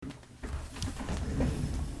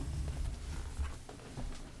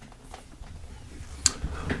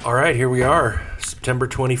All right, here we are, September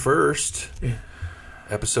 21st,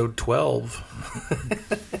 episode 12.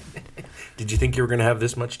 Did you think you were going to have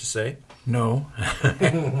this much to say? No,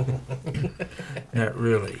 not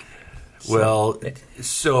really. Well,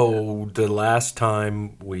 so the last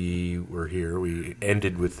time we were here, we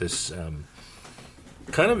ended with this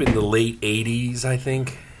kind of in the late 80s, I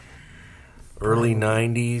think, early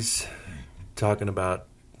 90s, talking about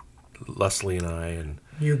Leslie and I. And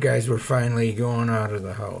You guys were finally going out of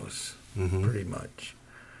the house, pretty much.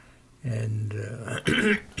 And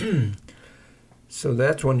so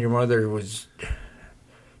that's when your mother was...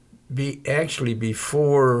 Actually,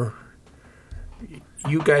 before...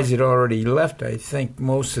 You guys had already left, I think,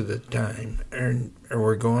 most of the time, or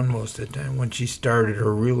were gone most of the time, when she started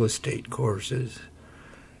her real estate courses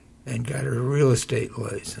and got her real estate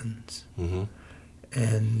license.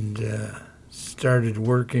 And started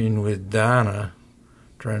working with Donna,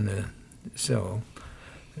 trying to sell.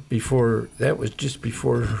 That was just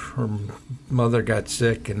before her mother got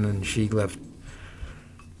sick, and then she left.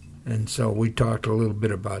 And so we talked a little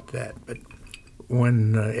bit about that. But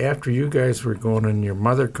when after you guys were going and your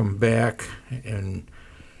mother come back, and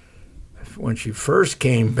when she first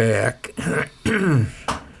came back,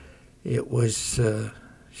 it was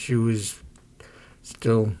she was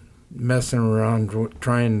still messing around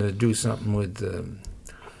trying to do something with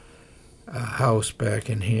a house back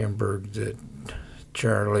in Hamburg that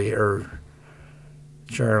Charlie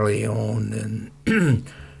owned,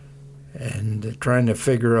 and trying to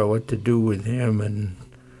figure out what to do with him. And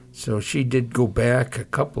so she did go back a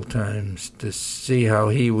couple times to see how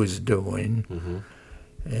he was doing,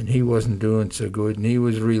 and he wasn't doing so good, and he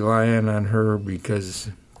was relying on her because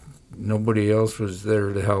nobody else was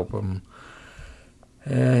there to help him.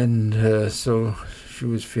 And so she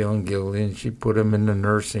was feeling guilty, and she put him in the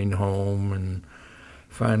nursing home, and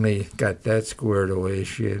finally got that squared away.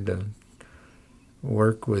 She had to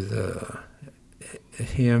work with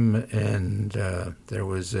him, and there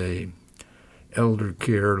was a elder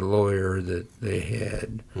care lawyer that they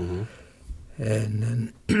had. And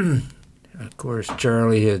then, of course,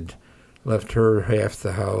 Charlie had left her half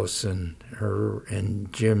the house, and her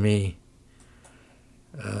and Jimmy,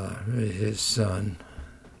 his son.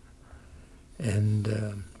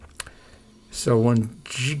 And so when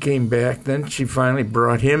she came back, then she finally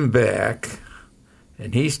brought him back,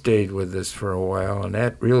 and he stayed with us for a while, and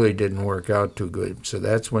that really didn't work out too good. So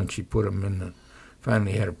that's when she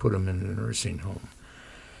finally had to put him in the nursing home.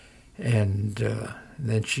 And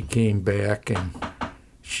then she came back, and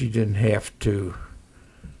she didn't have to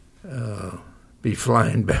be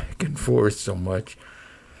flying back and forth so much.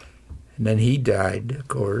 And then he died, of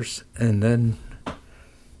course, and then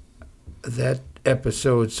that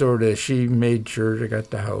episode sort of, she made sure they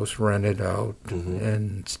got the house rented out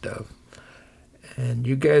and stuff. And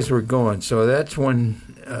you guys were going, so that's when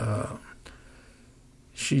I'm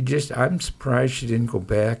surprised she didn't go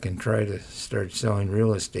back and try to start selling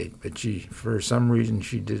real estate, but for some reason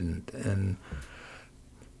she didn't.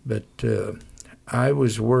 But I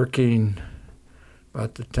was working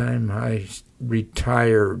about the time I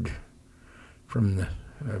retired from the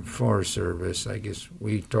Forest Service. I guess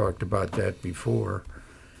we talked about that before.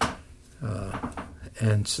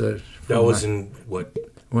 And so that was in what?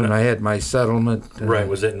 When I had my settlement. Right,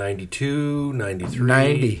 was that 92, 93?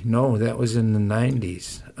 90. No, that was in the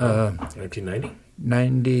 90s. 1990?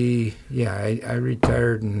 90, yeah, I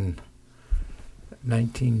retired in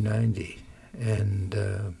 1990.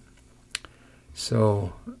 And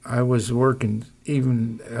so I was working,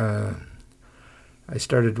 I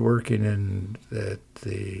started working at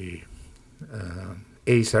the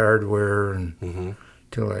Ace Hardware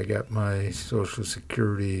until I got my Social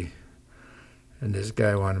Security. And this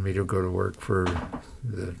guy wanted me to go to work for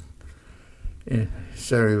the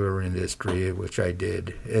cellular industry, which I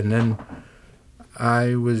did. And then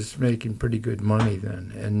I was making pretty good money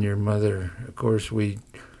then. And your mother, of course,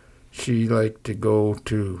 she liked to go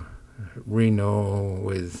to Reno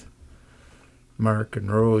with Mark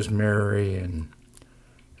and Rosemary, and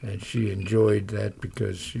she enjoyed that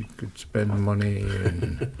because she could spend money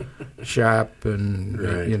and shop, and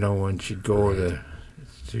when she'd go to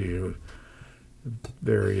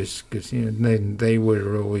various, because they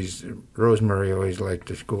would always, Rosemary always liked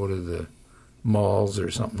to go to the malls or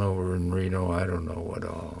something over in Reno, I don't know what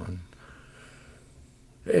all.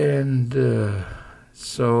 And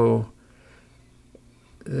so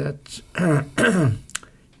that's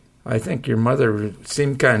I think your mother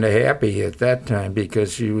seemed kind of happy at that time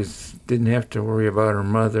because she didn't have to worry about her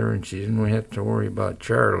mother, and she didn't have to worry about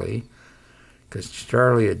Charlie, because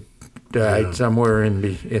Charlie had died somewhere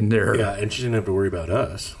in there. Yeah, and she didn't have to worry about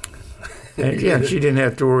us. And, yeah, she didn't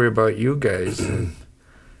have to worry about you guys. And,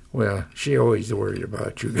 well, she always worried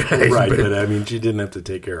about you guys. Right, but I mean, she didn't have to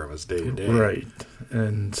take care of us day to day. Right.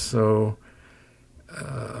 And so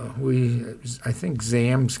I think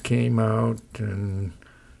Zams came out, and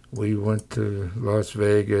we went to Las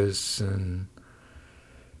Vegas, and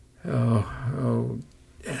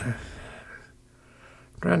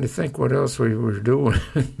trying to think what else we were doing.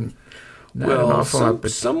 Not an awful lot,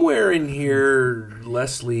 but somewhere in here,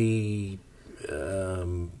 Leslie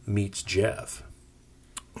meets Jeff.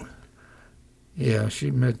 Yeah,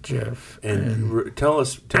 she met Jeff. And tell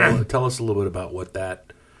us a little bit about what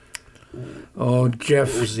that. Oh,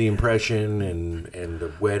 Jeff. What was the impression and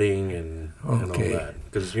the wedding and all that?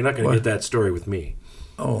 Because you're not going to get that story with me.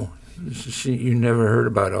 Oh, you never heard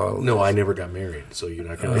about all of this. No, I never got married, so you're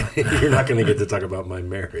not going to get to talk about my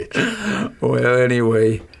marriage. Well,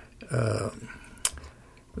 anyway,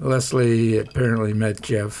 Leslie apparently met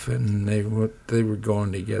Jeff, and they were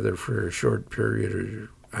going together for a short period, or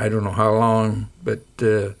I don't know how long, but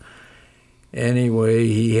anyway,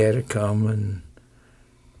 he had to come, and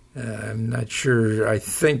I'm not sure. I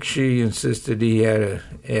think she insisted he had to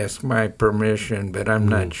ask my permission, but I'm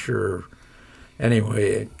not sure.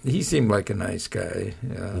 Anyway, he seemed like a nice guy,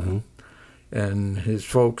 and his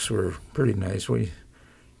folks were pretty nice.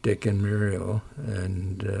 Dick and Muriel,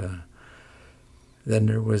 and then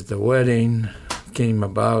there was the wedding. Came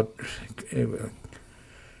about.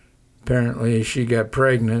 Apparently, she got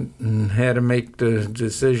pregnant and had to make the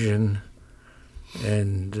decision,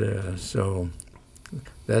 and so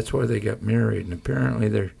that's why they got married. And apparently,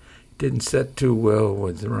 they didn't set too well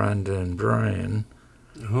with Rhonda and Brian.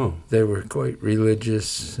 Oh. They were quite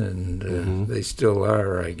religious, and they still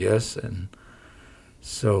are, I guess. And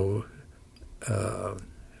so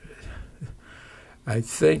I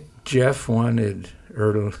think Jeff wanted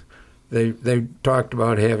her to. They talked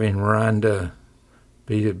about having Rhonda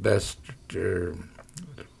be the best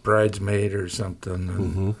bridesmaid or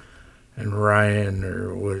something, and Ryan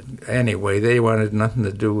or what. Anyway, they wanted nothing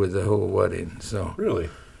to do with the whole wedding. So really,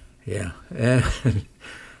 yeah, and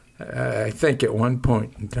I think at one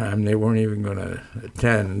point in time they weren't even going to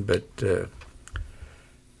attend, but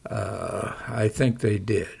I think they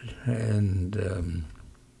did, and at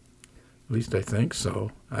least I think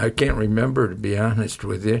so. I can't remember, to be honest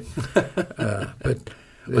with you, but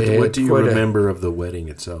what do you remember of the wedding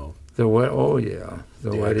itself? The wedding,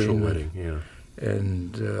 actual wedding, yeah,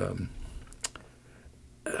 and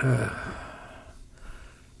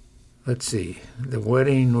let's see. The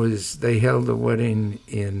wedding they held the wedding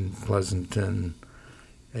in Pleasanton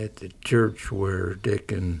at the church where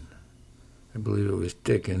I believe it was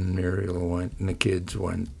Dick and Muriel went, and the kids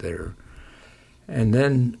went there. And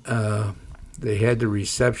then they had the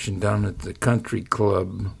reception down at the country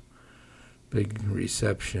club, big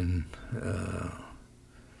reception.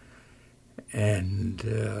 And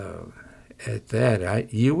at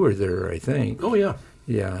that, you were there, I think. Oh, yeah.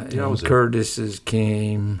 Yeah, I was Curtis's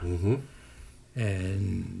came,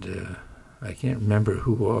 and I can't remember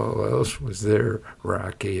who all else was there.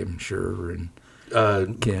 Rocky, I'm sure, and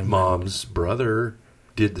Kim. Mom's brother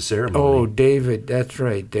did the ceremony. Oh, David, that's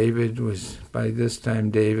right. David was, by this time,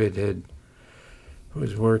 David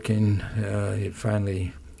was working. He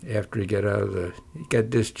finally, after he got he got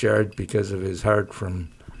discharged because of his heart from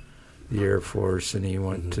the Air Force, and he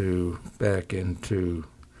went back into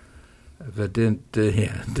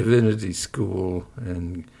divinity school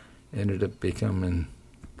and ended up becoming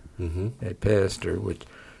a pastor, which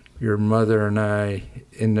your mother and I,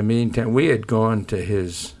 in the meantime, we had gone to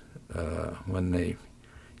his, when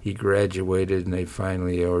he graduated and they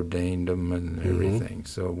finally ordained him and everything.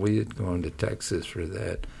 So we had gone to Texas for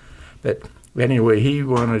that. But anyway, he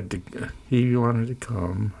wanted to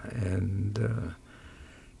come and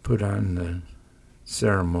put on the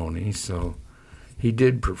ceremony, so he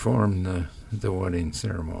did perform the wedding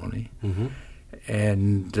ceremony.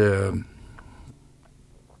 And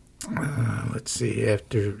let's see,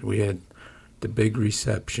 after we had the big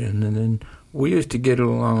reception, and then we used to get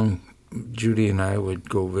along. Judy and I would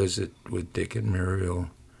go visit with Dick and Muriel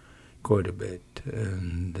quite a bit,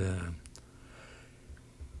 and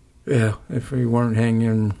if we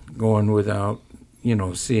weren't going without,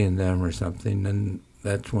 seeing them or something, then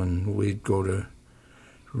that's when we'd go to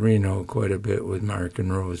Reno quite a bit with Mark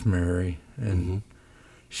and Rosemary, and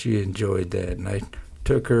she enjoyed that. And I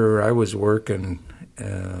took her. I was working for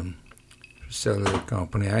a cellular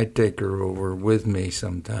company. I'd take her over with me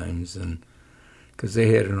sometimes, and because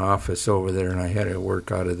they had an office over there, and I had to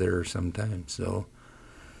work out of there sometimes. So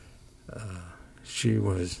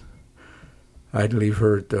I'd leave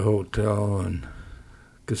her at the hotel and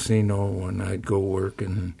casino when I'd go work,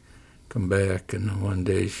 and come back, and one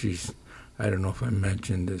day I don't know if I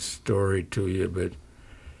mentioned this story to you, but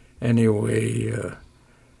anyway,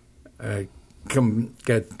 I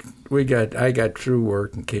got through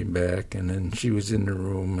work and came back, and then she was in the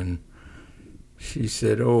room, and she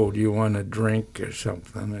said, "Oh, do you want a drink or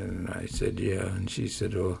something?" And I said, "Yeah." And she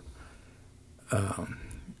said, "Oh,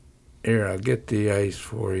 here, I'll get the ice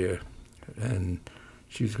for you." And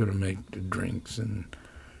she was going to make the drinks. And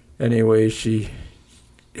anyway, she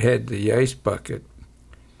had the ice bucket,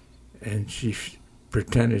 and she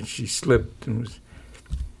pretended she slipped and was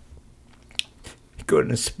going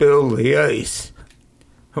to spill the ice.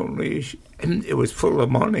 Only it was full of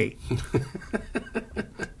money.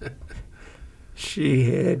 She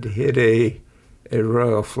had hit a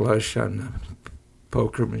royal flush on the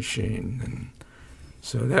poker machine, and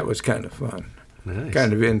so that was kind of fun. Nice.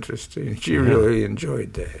 Kind of interesting. She really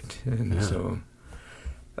enjoyed that. And so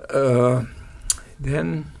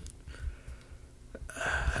then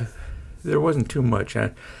there wasn't too much.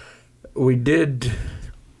 We did,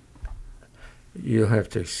 you'll have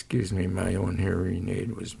to excuse me, my own hearing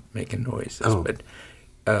aid was making noises. But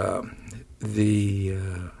the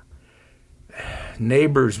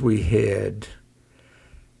neighbors we had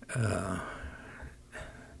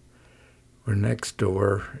were next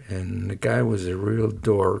door, and the guy was a real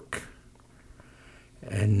dork,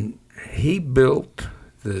 and he built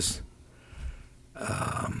this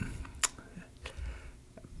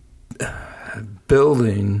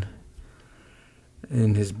building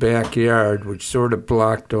in his backyard, which sort of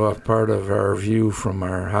blocked off part of our view from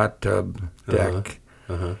our hot tub deck.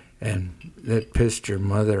 And that pissed your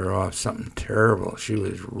mother off something terrible. She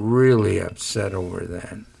was really upset over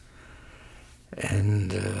that.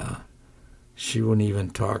 And she wouldn't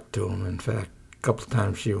even talk to him. In fact, a couple of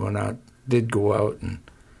times she did go out and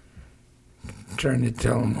trying to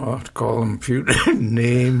tell him off, to call him a few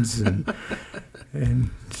names.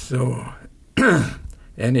 And so,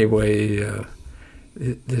 anyway,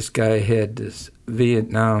 this guy had this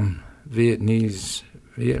Vietnam,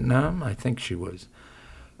 I think she was,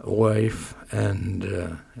 wife, and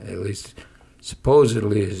at least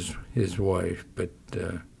supposedly his wife, but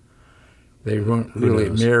they weren't really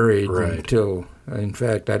married until, in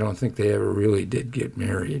fact, I don't think they ever really did get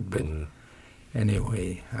married, but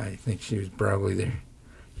anyway, I think she was probably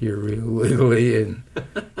here illegally,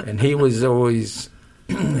 and he was always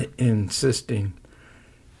insisting,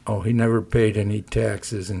 he never paid any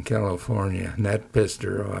taxes in California, and that pissed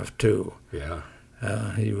her off too. Yeah.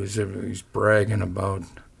 He was bragging about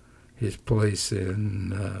his place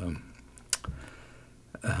in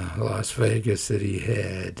Las Vegas that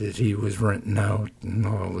he was renting out and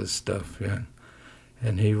all this stuff, yeah.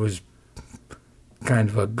 And he was kind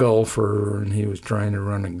of a golfer, and he was trying to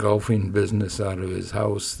run a golfing business out of his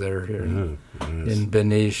house there here in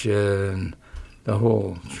Benicia and the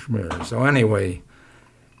whole schmear. So anyway,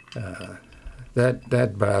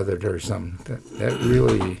 that bothered her some. That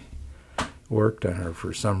really worked on her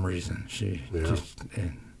for some reason.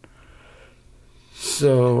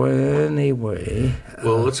 So anyway,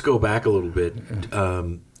 let's go back a little bit.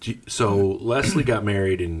 So Leslie got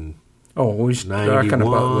married in we're talking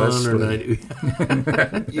about Leslie. Or 90.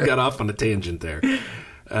 You got off on a tangent there.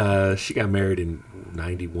 She got married in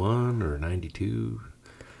 91 or 92.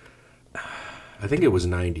 I think it was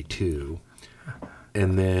 92.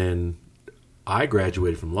 And then I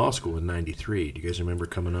graduated from law school in 93. Do you guys remember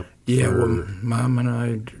coming up? Yeah, Mom and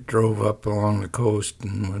I drove up along the coast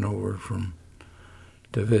and went over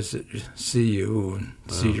to see you and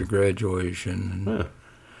see your graduation. And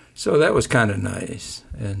so that was kind of nice.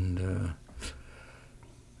 And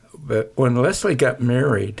but when Leslie got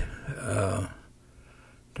married,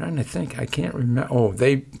 trying to think, I can't remember.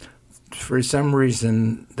 For some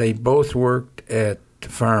reason, they both worked at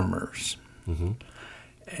Farmers. Mm-hmm.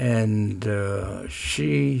 And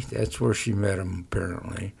that's where she met him,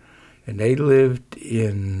 apparently. And they lived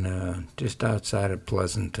in just outside of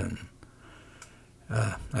Pleasanton.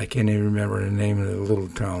 I can't even remember the name of the little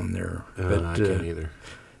town there. But I can't either.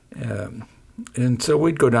 And so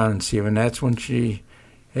we'd go down and see him, and that's when she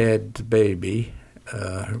had the baby.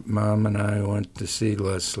 Mom and I went to see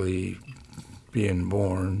Leslie being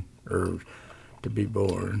born, or to be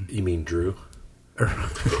born. You mean Drew? I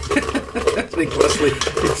think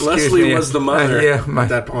Leslie was the mother at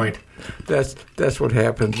that point. That's what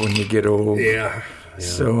happens when you get old. Yeah.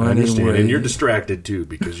 So I understand. Anyway, and you're distracted too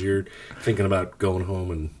because you're thinking about going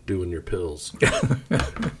home and doing your pills,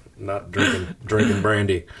 not drinking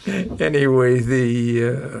brandy. Anyway,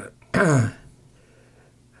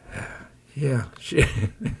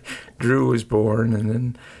 Drew was born, and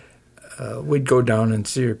then we'd go down and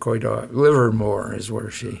see her quite often. Livermore is where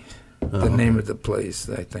she the name of the place,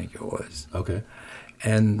 I think it was. Okay.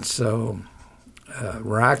 And so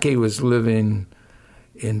Rocky was living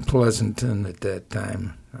in Pleasanton at that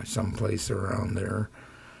time, or someplace around there.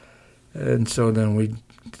 And so then we'd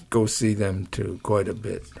go see them too quite a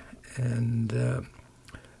bit. And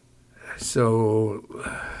so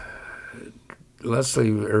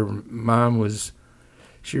Leslie, her mom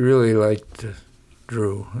she really liked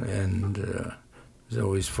Drew, and it was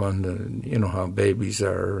always fun to, you know how babies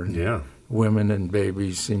are. And Yeah. women and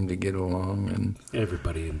babies seem to get along. And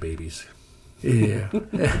Everybody and babies. yeah.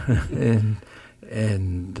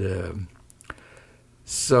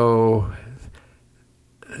 So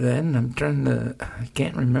then I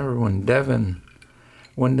can't remember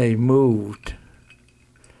when they moved.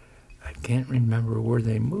 I can't remember where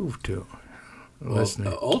they moved to. Well,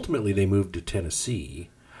 ultimately, they moved to Tennessee.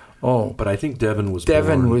 Oh, But I think Devin was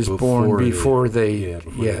Devin was born before they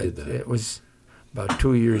yeah, did that. it was about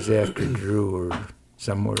 2 years after Drew, or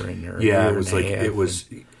somewhere in there. Yeah, it was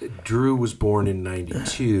Drew was born in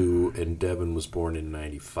 92 and Devin was born in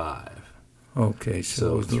 95. Okay,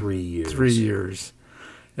 So it was 3 years. 3 years.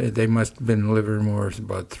 They must have been Livermore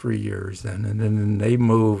about 3 years then. And then they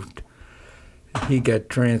moved. He got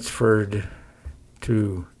transferred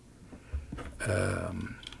to,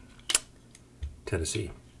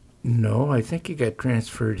 Tennessee. no, I think he got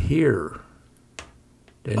transferred here.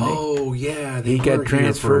 Didn't he? Oh, yeah. He got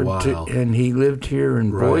transferred to, and he lived here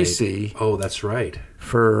in Boise Oh, that's right.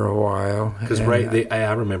 for a while. Because And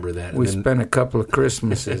I remember that. we And then- spent a couple of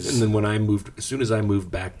Christmases. and then as soon as I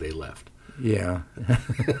moved back, they left. Yeah.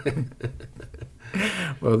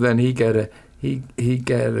 Well, then he got a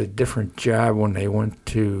different job when they went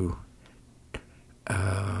to. It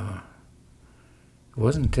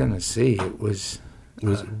wasn't Tennessee. It was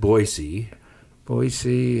Boise.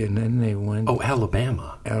 Boise, and then they went. Oh,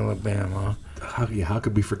 Alabama. Alabama. How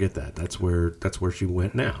could we forget that? That's where she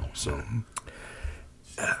went now. So.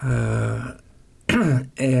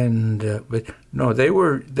 But no,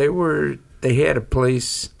 they had a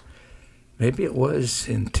place. Maybe it was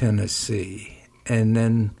in Tennessee, and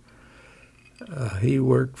then he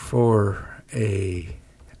worked for a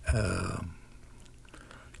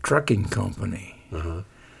trucking company,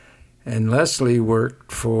 and Leslie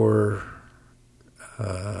worked for.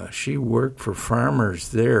 She worked for farmers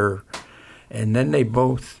there, and then they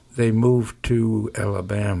moved to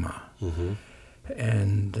Alabama,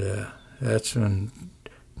 and that's when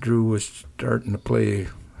Drew was starting to play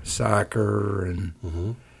soccer and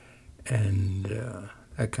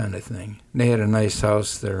that kind of thing. They had a nice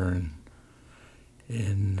house there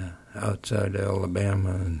in outside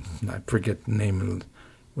Alabama, and I forget the name of it.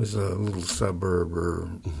 Was a little suburb or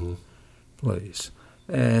place,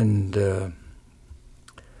 and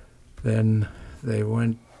then they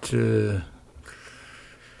went to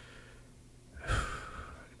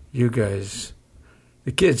you guys.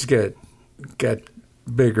 The kids got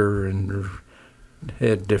bigger and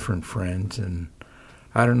had different friends, and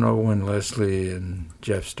I don't know when Leslie and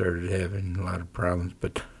Jeff started having a lot of problems,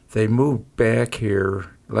 but they moved back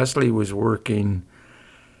here. Leslie was working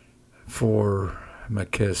for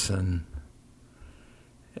McKesson,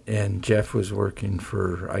 and Jeff was working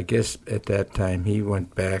for, I guess at that time he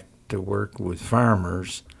went back to work with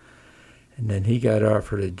farmers, and then he got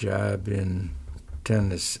offered a job in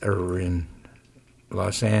Tennessee, or in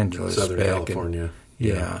Los Angeles, Southern back California.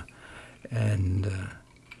 yeah. And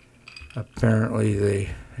apparently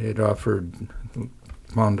they had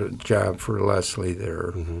found a job for Leslie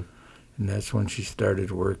there, and that's when she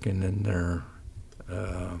started working in their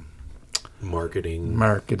marketing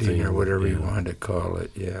thing, or whatever you want to call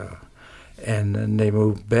it, yeah. And then they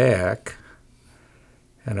moved back,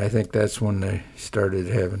 and I think that's when they started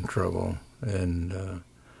having trouble. And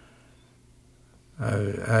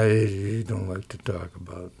I don't like to talk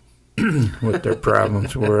about what their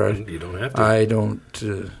problems were. You don't have to. I don't,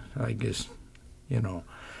 I guess,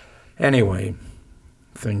 Anyway,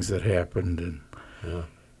 things that happened. And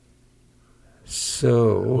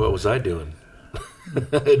so... What was I doing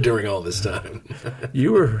during all this time?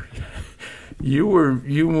 You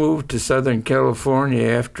moved to Southern California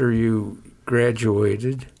after you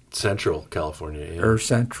graduated. Central California, yeah. Or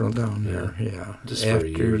Central down there, yeah. Just for a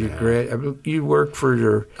year and a half. You worked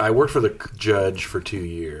for I worked for the judge for 2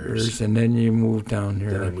 years. And then you moved down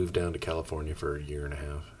here. Then I moved down to California for a year and a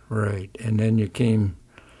half. Right, and then you came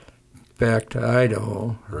back to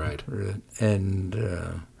Idaho. Right.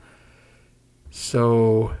 And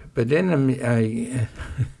so, but then I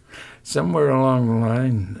somewhere along the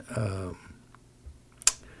line,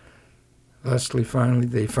 they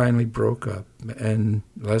finally broke up, and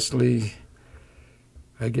Leslie,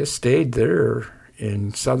 I guess, stayed there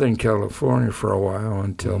in Southern California for a while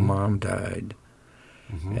until Mom died.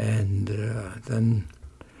 And then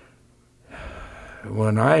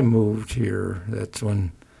when I moved here, that's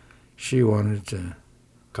when she wanted to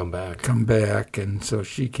come back, and so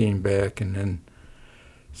she came back, and then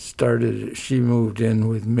she moved in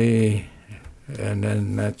with me, and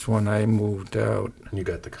then that's when I moved out. You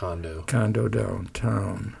got the condo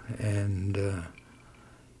downtown, and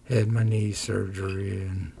had my knee surgery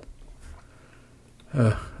and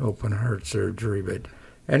open heart surgery. But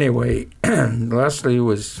anyway,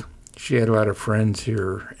 Leslie she had a lot of friends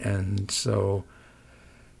here, and so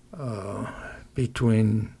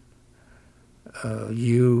between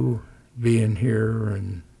you being here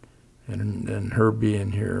and her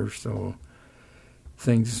being here, so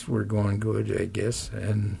things were going good, I guess.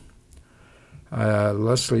 And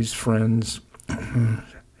Leslie's friends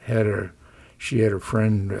she had a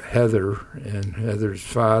friend, Heather, and Heather's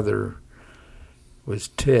father was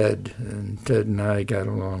Ted, and Ted and I got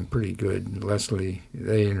along pretty good. And Leslie,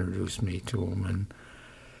 they introduced me to him,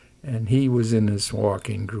 and he was in this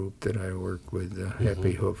walking group that I work with, the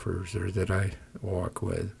Happy Hoofers, or that I walk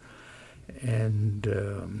with.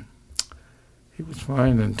 And he was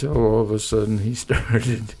fine until all of a sudden he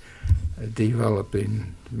started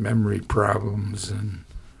developing memory problems,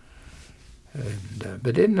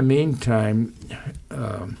 but in the meantime,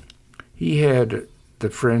 he had the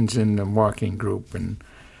friends in the walking group, and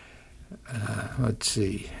let's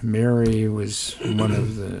see, Mary was one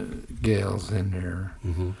of the gals in there,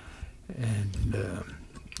 and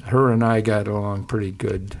her and I got along pretty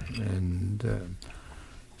good, and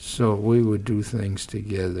so we would do things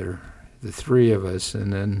together, the three of us,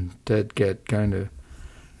 and then Ted got kind of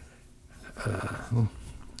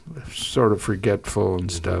sort of forgetful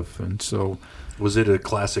and stuff, and so... Was it a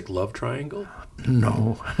classic love triangle?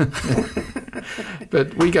 No.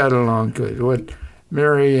 But we got along good. What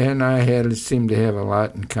Mary and I seemed to have a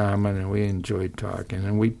lot in common, and we enjoyed talking,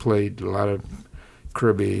 and we played a lot of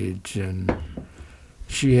cribbage, and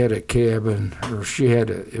she had a cabin, or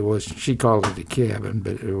she called it a cabin,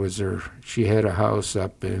 but she had a house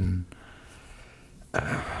up in...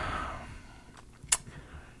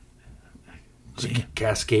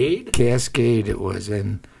 Cascade? Cascade it was,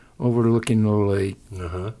 and overlooking the lake.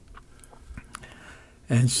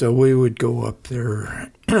 And so we would go up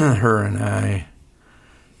there, her and I.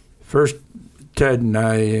 First, Ted and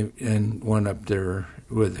I went up there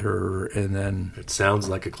with her, and then... It sounds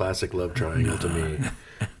like a classic love triangle to me.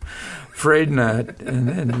 Afraid not. And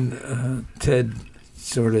then Ted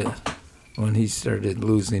sort of, when he started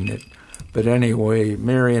losing it. But anyway,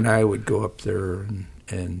 Mary and I would go up there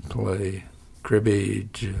and play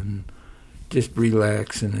cribbage and just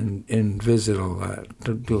relax and visit a lot,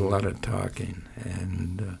 to do a lot of talking.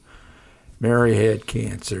 And Mary had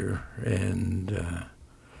cancer, and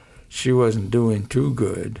she wasn't doing too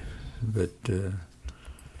good, but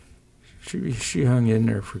she hung in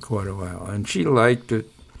there for quite a while. And she liked it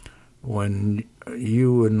when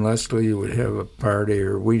you and Leslie would have a party,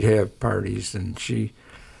 or we'd have parties, and she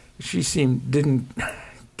didn't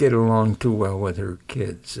get along too well with her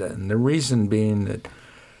kids, and the reason being that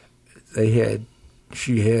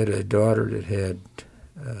she had a daughter that had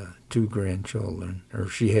two grandchildren, or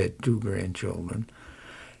she had two grandchildren,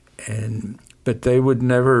 but they would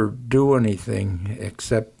never do anything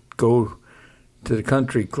except go to the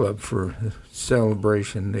country club for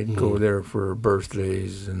celebration. They'd go there for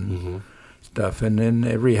birthdays and stuff, and then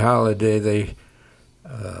every holiday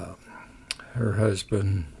her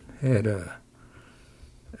husband had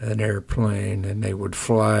an airplane, and they would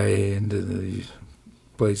fly into these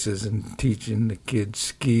places and teaching the kids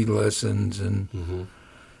ski lessons and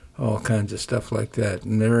all kinds of stuff like that.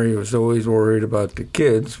 And Mary was always worried about the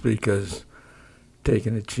kids because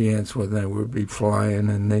taking a chance when they would be flying,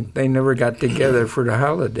 and they never got together for the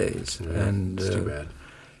holidays. Yeah, and it's too bad.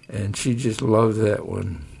 And she just loved that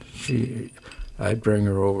one. I'd bring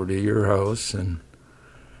her over to your house, and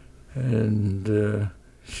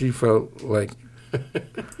she felt like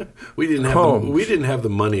we didn't have the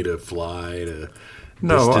money to fly to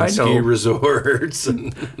distant ski resorts,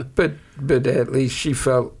 but at least she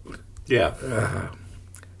felt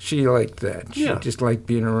she liked that. She just liked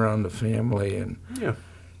being around the family,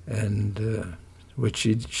 and which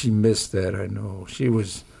she missed that. I know she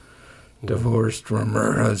was divorced from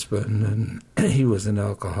her husband, and he was an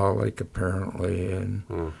alcoholic apparently,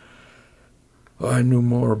 and. I knew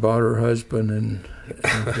more about her husband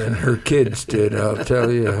than her kids did, I'll tell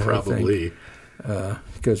you. Probably.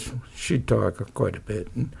 Because she'd talk quite a bit.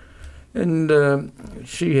 And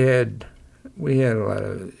we had a lot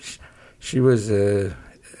of... She was a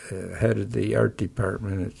head of the art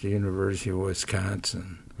department at the University of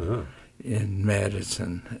Wisconsin in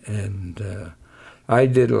Madison, and I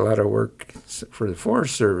did a lot of work for the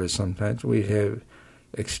Forest Service. Sometimes we'd have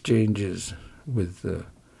exchanges with the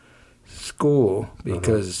school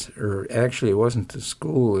because, or actually, it wasn't the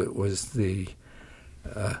school; it was the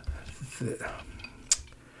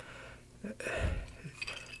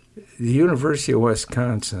University of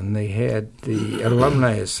Wisconsin. They had the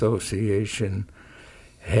Alumni Association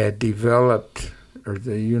had developed, or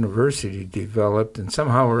the university developed, and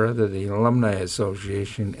somehow or other the Alumni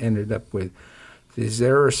Association ended up with these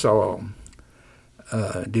aerosol,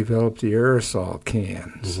 developed the aerosol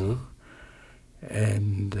cans.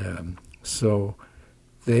 And so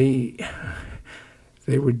they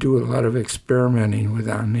would do a lot of experimenting with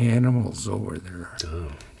on the animals over there.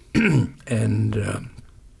 And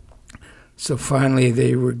so finally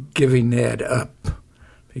they were giving that up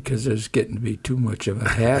because it was getting to be too much of a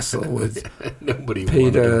hassle with nobody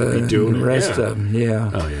PETA wanted to redo and the rest it. of them. Yeah.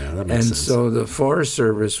 Oh, yeah, that makes and sense. so the Forest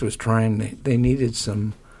Service was trying, they needed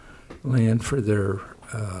some land for their,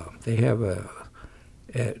 they have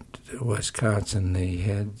at Wisconsin, they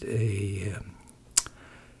had a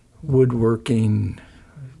woodworking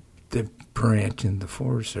the branch in the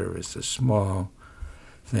Forest Service, a small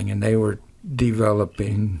thing, and they were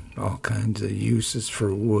developing all kinds of uses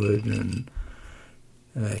for wood and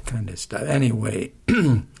that kind of stuff. Anyway,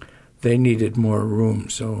 they needed more room,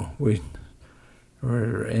 so we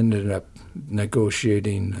ended up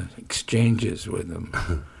negotiating exchanges with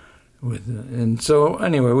them. And so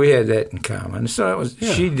anyway, we had that in common. So it was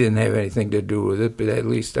she didn't have anything to do with it, but at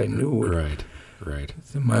least I knew it. Right.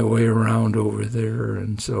 My way around over there,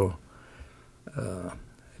 and so I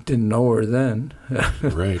didn't know her then.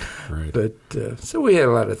 Right. But so we had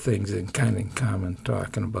a lot of things in common,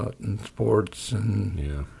 talking about in sports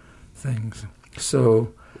and things.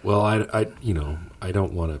 So well, I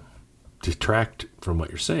don't want to detract from what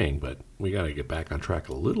you're saying, but we got to get back on track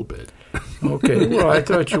a little bit. Okay. Well, I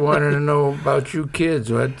thought you wanted to know about you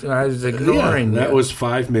kids. I was ignoring that you. was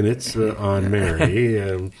 5 minutes on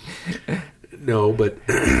Mary. No, but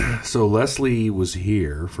so Leslie was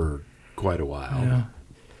here for quite a while,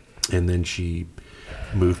 and then she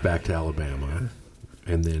moved back to Alabama,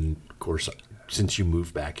 and then, of course, since you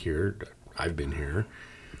moved back here, I've been here.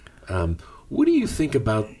 What do you think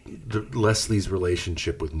about Leslie's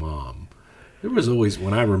relationship with Mom? There was always,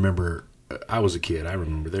 when I remember, I was a kid, I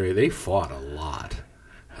remember they fought a lot.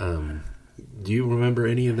 Do you remember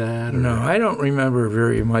any of that? Or? No, I don't remember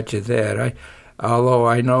very much of that. Although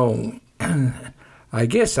I know, I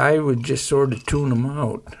guess I would just sort of tune them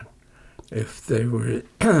out if they were.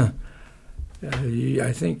 I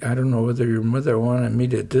don't know whether your mother wanted me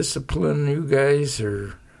to discipline you guys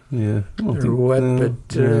or what,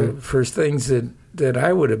 but for things that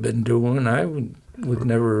I would have been doing, I would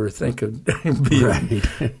never think of being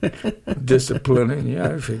disciplining. Yeah,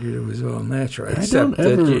 I figured it was all natural. Except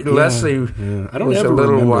that Leslie was a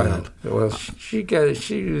little wild. Well, she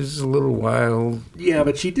was a little wild. Yeah,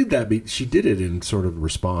 but she did that. She did it in sort of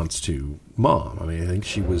response to Mom. I mean, I think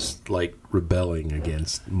she was like rebelling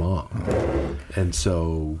against Mom, and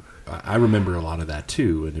so I remember a lot of that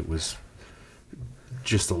too. And it was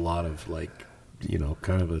just a lot of like,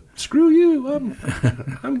 kind of a screw you.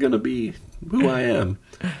 I'm gonna be who I am.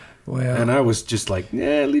 Well, and I was just like,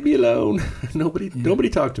 leave me alone. Nobody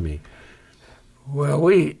talk to me. Well,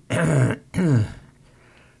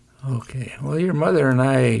 okay. Well, your mother and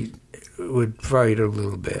I would fight a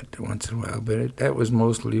little bit once in a while, but that was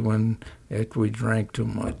mostly after we drank too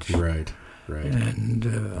much. Right.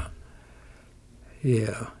 And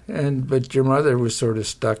but your mother was sort of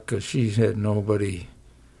stuck because she had nobody.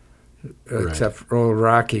 Except for old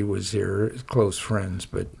Rocky was here, close friends,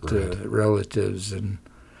 but relatives, and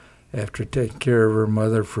after taking care of her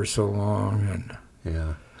mother for so long,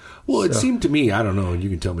 well, it seemed to me, I don't know, and you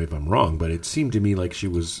can tell me if I'm wrong, but it seemed to me like she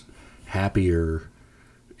was happier,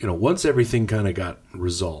 once everything kind of got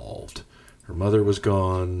resolved. Her mother was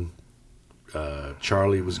gone,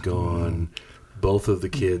 Charlie was gone, both of the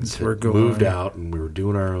kids had moved out, and we were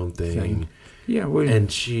doing our own thing. Yeah,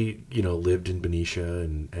 and she, lived in Benicia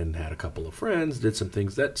and had a couple of friends, did some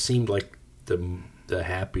things. That seemed like the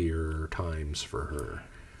happier times for her.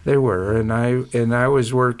 They were, and I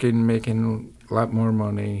was working, making a lot more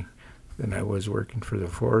money than I was working for the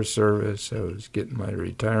Forest Service. I was getting my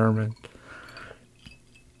retirement.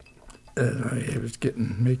 I was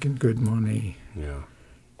making good money. Yeah.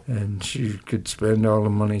 And she could spend all the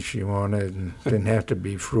money she wanted and didn't have to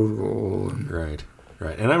be frugal. Right.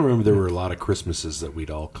 And I remember there were a lot of Christmases that we'd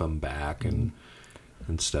all come back and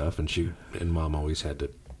stuff, and Mom always had to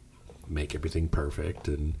make everything perfect,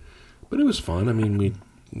 but it was fun. I mean,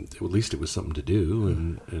 at least it was something to do,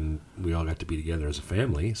 and we all got to be together as a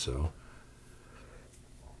family. So,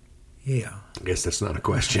 yeah. I guess that's not a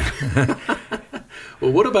question.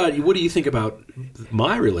 Well, what about you? What do you think about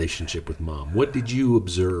my relationship with Mom? What did you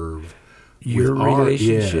observe? Your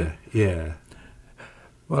relationship? Yeah.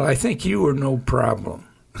 Well, I think you were no problem,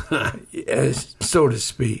 as so to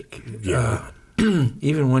speak. Yeah.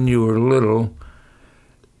 Even when you were little,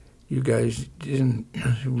 you guys didn't.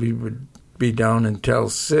 We would be down in Tell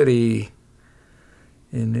City,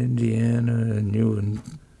 in Indiana, and you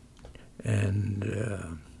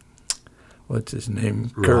and what's his name?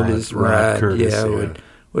 Curtis Rod. Curtis, yeah.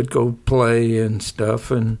 Would go play and stuff,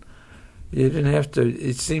 and you didn't have to.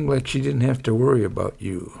 It seemed like she didn't have to worry about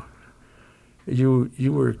you. You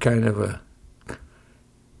were kind of a.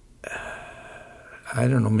 I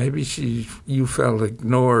don't know. Maybe you felt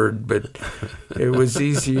ignored, but it was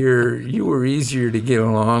easier. You were easier to get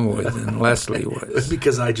along with than Leslie was.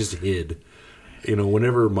 Because I just hid.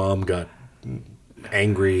 Whenever Mom got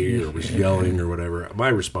angry or was yelling or whatever, my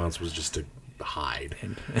response was just to hide.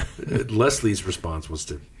 Leslie's response was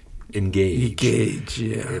to engage.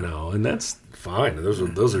 Yeah. And that's fine. Those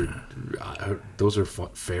are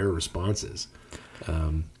fair responses.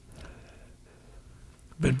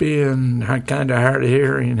 But being kind of hard of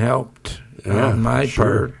hearing helped on my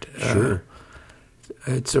part. Sure.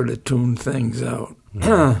 It sort of tuned things out.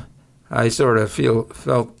 I sort of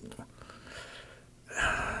felt.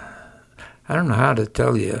 I don't know how to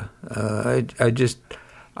tell you. I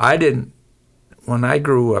didn't. When I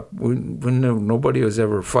grew up, when nobody was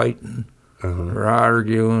ever fighting or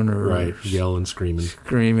arguing or yelling,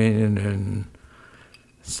 screaming and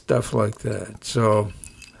stuff like that. So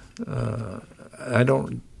I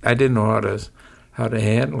didn't know how to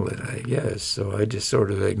handle it, I guess. So I just sort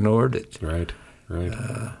of ignored it. Right.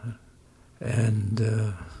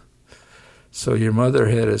 So your mother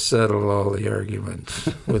had to settle all the arguments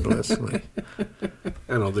with Leslie.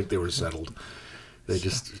 I don't think they were settled. They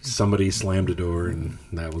just, somebody slammed a door and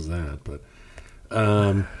that was that. But,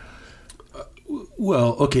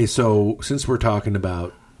 well, okay, so since we're talking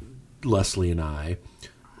about Leslie and I,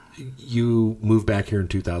 you moved back here in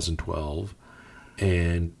 2012,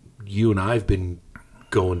 and you and I have been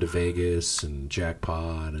going to Vegas and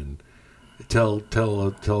Jackpot, and tell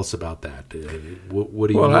us about that. What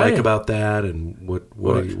do you like about that, and what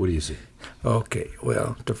do you see? Okay,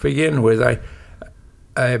 well, to begin with,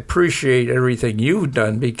 I appreciate everything you've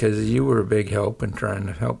done, because you were a big help in trying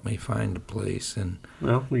to help me find a place and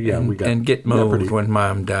get moved when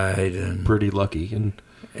Mom died, and pretty lucky,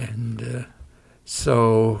 and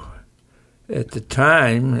so at the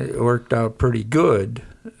time it worked out pretty good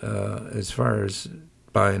as far as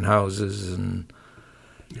buying houses and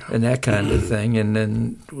that kind of thing. And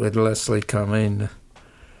then with Leslie coming,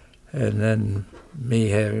 and then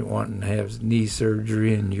me wanting to have knee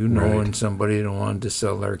surgery, and knowing somebody that wanted to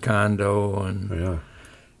sell their condo, and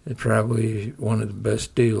it's probably one of the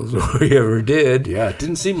best deals we ever did. Yeah, it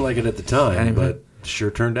didn't seem like it at the time, but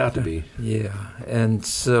sure turned out to be. Yeah, and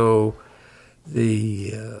so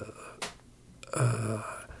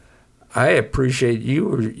I appreciate you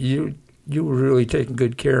were really taking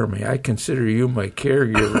good care of me. I consider you my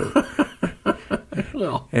caregiver.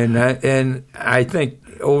 Well, and I think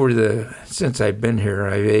since I've been here,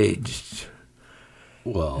 I've aged.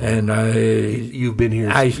 Well, and you've been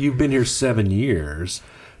here. You've been here 7 years,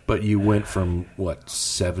 but you went from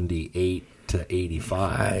 78 to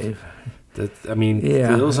 85.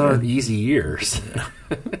 Those aren't easy years.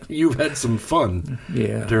 You've had some fun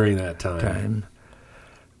during that time.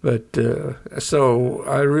 But so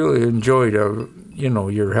I really enjoyed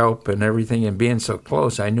your help and everything, and being so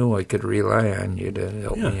close. I knew I could rely on you to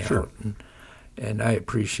help me out, and I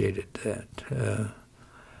appreciated that.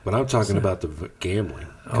 But I'm talking about the gambling.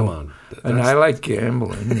 Come on. And I like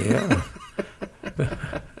gambling, yeah.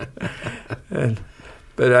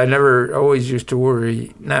 But I always used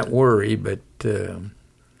to not worry, but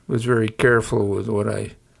was very careful with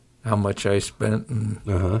how much I spent, and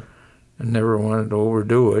I never wanted to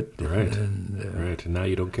overdo it. Right. And now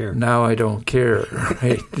you don't care. Now I don't care.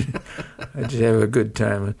 Right? I just have a good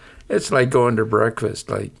time. It's like going to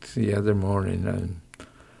breakfast, like the other morning. And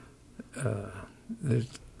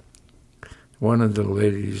there's one of the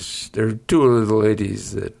ladies. There are two of the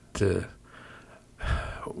ladies that.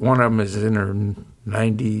 One of them is in her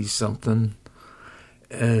 90-something,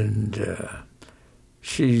 and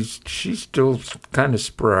she's still kind of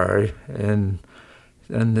spry, and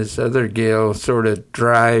this other gal sort of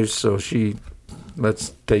drives, so she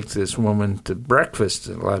takes this woman to breakfast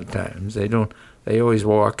a lot of times. They always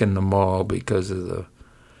walk in the mall because of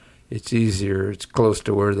it's easier. It's close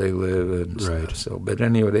to where they live and Right. stuff. So, but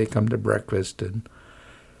anyway, they come to breakfast, and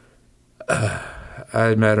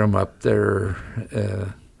I met them up there.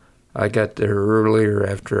 I got there earlier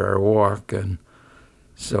after our walk, and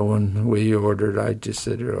so when we ordered, I just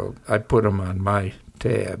said, I put them on my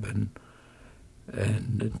tab, and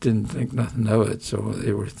didn't think nothing of it. So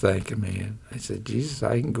they were thanking me, and I said, Jesus,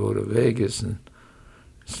 I can go to Vegas and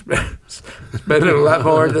spend a lot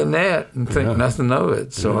more than that and think nothing of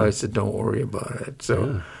it. So I said, don't worry about it.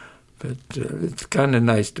 So, but it's kind of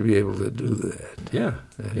nice to be able to do that. Yeah,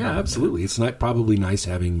 yeah, absolutely. It's probably nice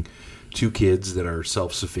having two kids that are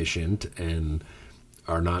self-sufficient and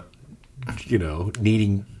are not,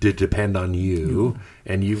 needing to depend on you,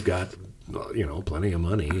 and you've got, plenty of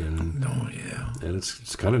money, and and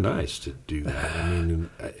it's kind of nice to do that. I mean,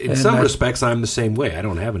 in some respects, I'm the same way. I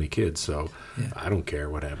don't have any kids, so I don't care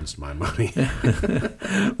what happens to my money.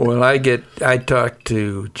 Well, I talk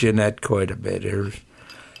to Jeanette quite a bit,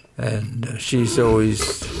 and she's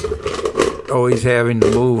always having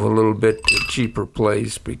to move a little bit to a cheaper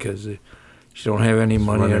place because she don't have any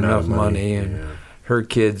money, enough money, and her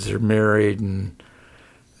kids are married and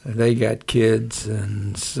they got kids,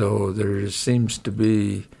 and so there seems to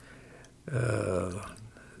be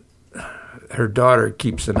her daughter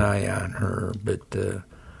keeps an eye on her, but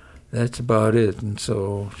that's about it. And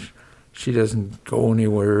so she doesn't go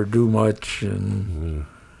anywhere or do much, and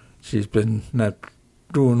she's been not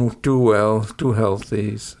doing too well, too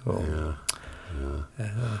healthy. So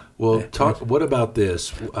well, what about this?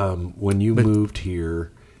 When you moved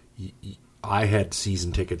here, I had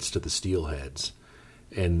season tickets to the Steelheads.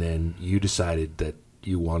 And then you decided that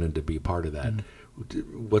you wanted to be a part of that.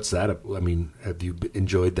 What's that? I mean, have you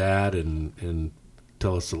enjoyed that? And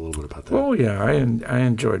tell us a little bit about that. Oh yeah, I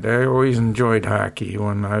enjoyed. I always enjoyed hockey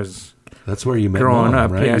when I was. That's where you met growing Mom,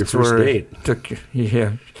 up. right? Yeah, Your first date.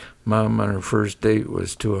 Mom on her first date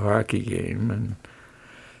was to a hockey game, and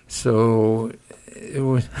so it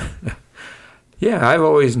was. Yeah, I've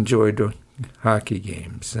always enjoyed hockey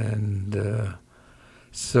games, and.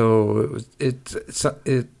 So it's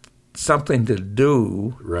something to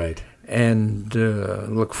do, right? And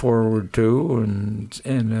look forward to, and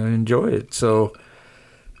enjoy it. So,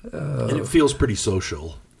 and it feels pretty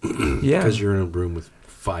social, because you're in a room with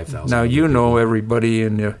 5,000. Now everybody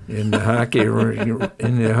in the hockey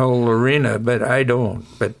in the whole arena, but I don't.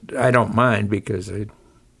 But I don't mind because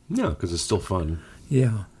because it's still fun.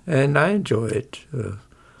 Yeah, and I enjoy it.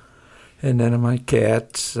 And then my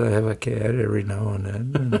cats, I have a cat every now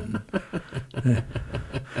and then.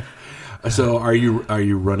 So are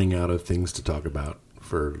you running out of things to talk about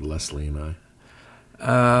for Leslie and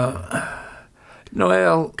I?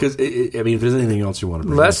 No, because if there's anything else you want to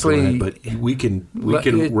bring Leslie, up, but we can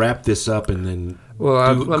wrap this up and then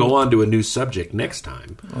go on to a new subject next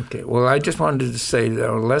time. Okay. Well, I just wanted to say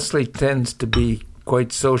that Leslie tends to be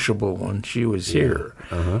quite sociable when she was here,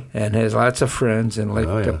 and has lots of friends and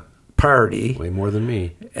to party. Way more than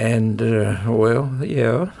me. And, and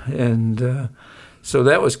so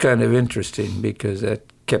that was kind of interesting because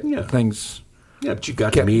that kept things... Yeah, but you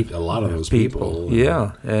got to meet a lot of those people.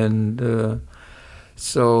 Yeah, and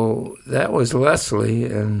so that was Leslie,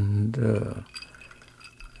 and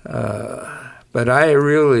but I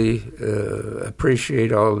really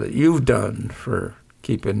appreciate all that you've done for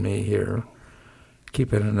keeping me here.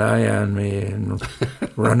 Keeping an eye on me and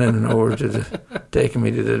running over taking me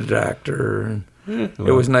to the doctor. And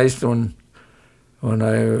it was nice when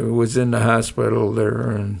I was in the hospital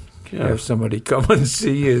there and have somebody come and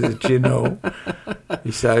see you that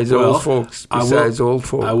besides old folks. I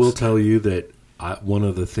will tell you that one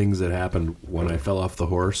of the things that happened when I fell off the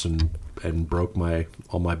horse and broke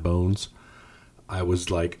all my bones, I was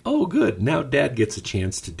like, oh, good, now Dad gets a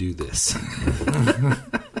chance to do this.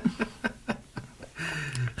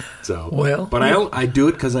 But I do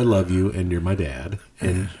it because I love you and you're my dad,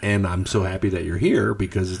 and I'm so happy that you're here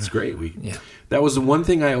because it's great. That was the one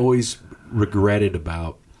thing I always regretted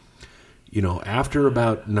about, after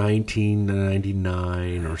about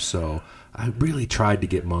 1999 or so, I really tried to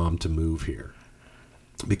get Mom to move here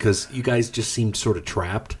because you guys just seemed sort of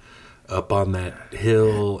trapped up on that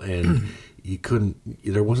hill, and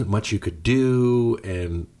there wasn't much you could do,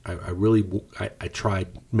 and I tried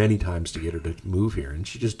many times to get her to move here, and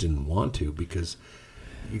she just didn't want to because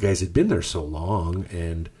you guys had been there so long,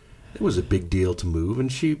 and it was a big deal to move,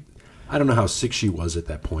 and I don't know how sick she was at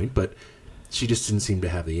that point, but she just didn't seem to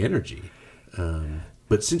have the energy.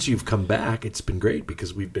 But since you've come back, it's been great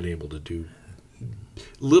because we've been able to do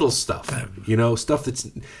little stuff, stuff that's...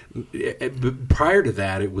 Prior to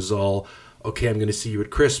that, it was all... okay, I'm going to see you at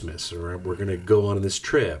Christmas, or we're going to go on this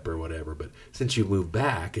trip, or whatever. But since you moved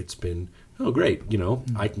back, it's been, oh, great. You know,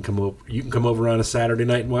 I can come over. You can come over on a Saturday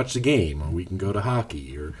night and watch the game, or we can go to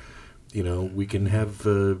hockey, or you know, we can have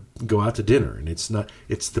go out to dinner. And it's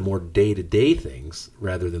the more day-to-day things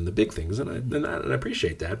rather than the big things. And I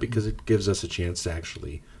appreciate that because it gives us a chance to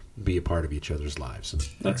actually be a part of each other's lives, and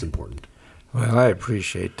that's important. Well, I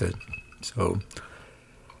appreciate that. So,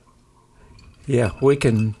 yeah, we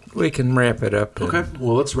can wrap it up. Okay.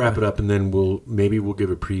 Well, let's wrap it up, and then we'll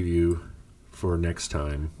give a preview for next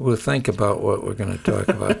time. We'll think about what we're going to talk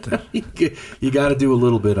about. You got to do a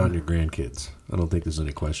little bit on your grandkids. I don't think there's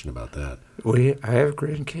any question about that. I have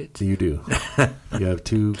grandkids. You do. You have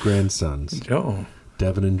 2 grandsons. Oh.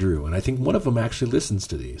 Devin and Drew, and I think one of them actually listens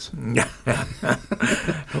to these. Well,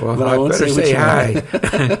 but I won't say hi.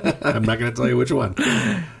 I'm not going to tell you which one.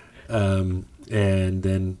 And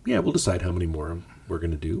then, we'll decide how many more we're going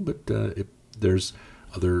to do. But if there's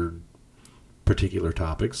other particular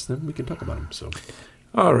topics, then we can talk about them. So,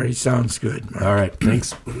 all right, sounds good, Mark. All right,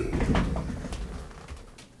 thanks.